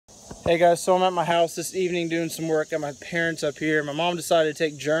Hey guys, so I'm at my house this evening doing some work. Got my parents up here. My mom decided to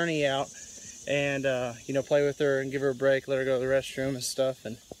take Journey out and play with her and give her a break, let her go to the restroom and stuff,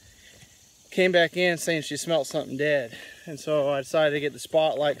 and came back in saying she smelled something dead. And so I decided to get the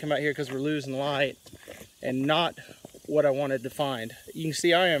spotlight, come out here because we're losing light, and not what I wanted to find. You can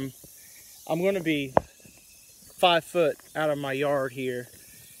see I'm going to be 5 foot out of my yard here,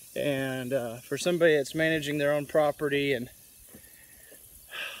 and for somebody that's managing their own property and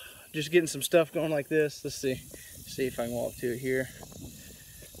just getting some stuff going like this. Let's see if I can walk to it here.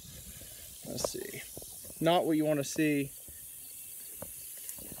 Let's see. Not what you want to see.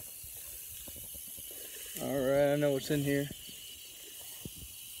 All right, I know what's in here.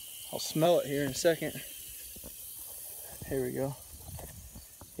 I'll smell it here in a second. Here we go.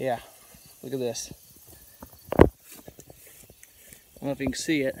 Yeah, look at this. I don't know if you can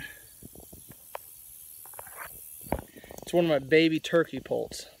see it. It's one of my baby turkey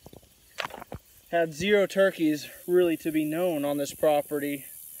poults. Had 0 turkeys really to be known on this property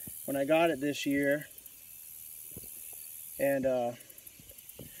when I got it this year, and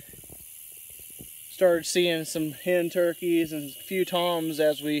started seeing some hen turkeys and a few toms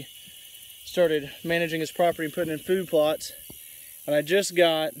as we started managing this property and putting in food plots. And I just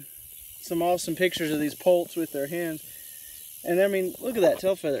got some awesome pictures of these poults with their hens, and I mean, look at that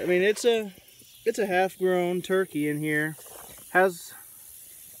tail feather. I mean, it's a half-grown turkey in here. Has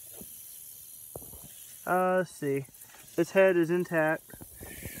let's see, his head is intact.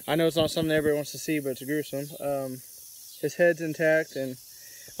 I know it's not something everybody wants to see, but it's gruesome. His head's intact, and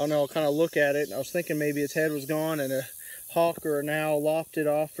I don't know, I'll kind of look at it. I was thinking maybe his head was gone and a hawk or an owl lopped it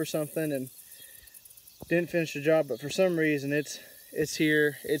off or something and didn't finish the job, but for some reason it's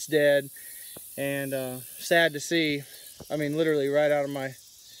here, it's dead, and sad to see. I mean, literally right out of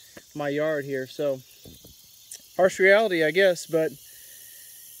my yard here. So harsh reality, I guess, but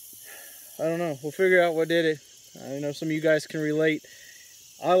I don't know. We'll figure out what did it. I know some of you guys can relate.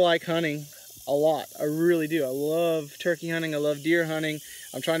 I like hunting a lot. I really do. I love turkey hunting. I love deer hunting.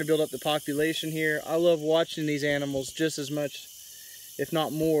 I'm trying to build up the population here. I love watching these animals just as much, if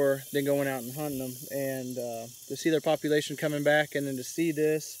not more, than going out and hunting them. And to see their population coming back, and then to see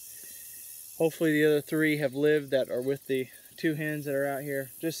this, hopefully the other 3 have lived that are with the 2 hens that are out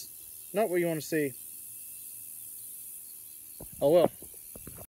here. Just not what you want to see. Oh well.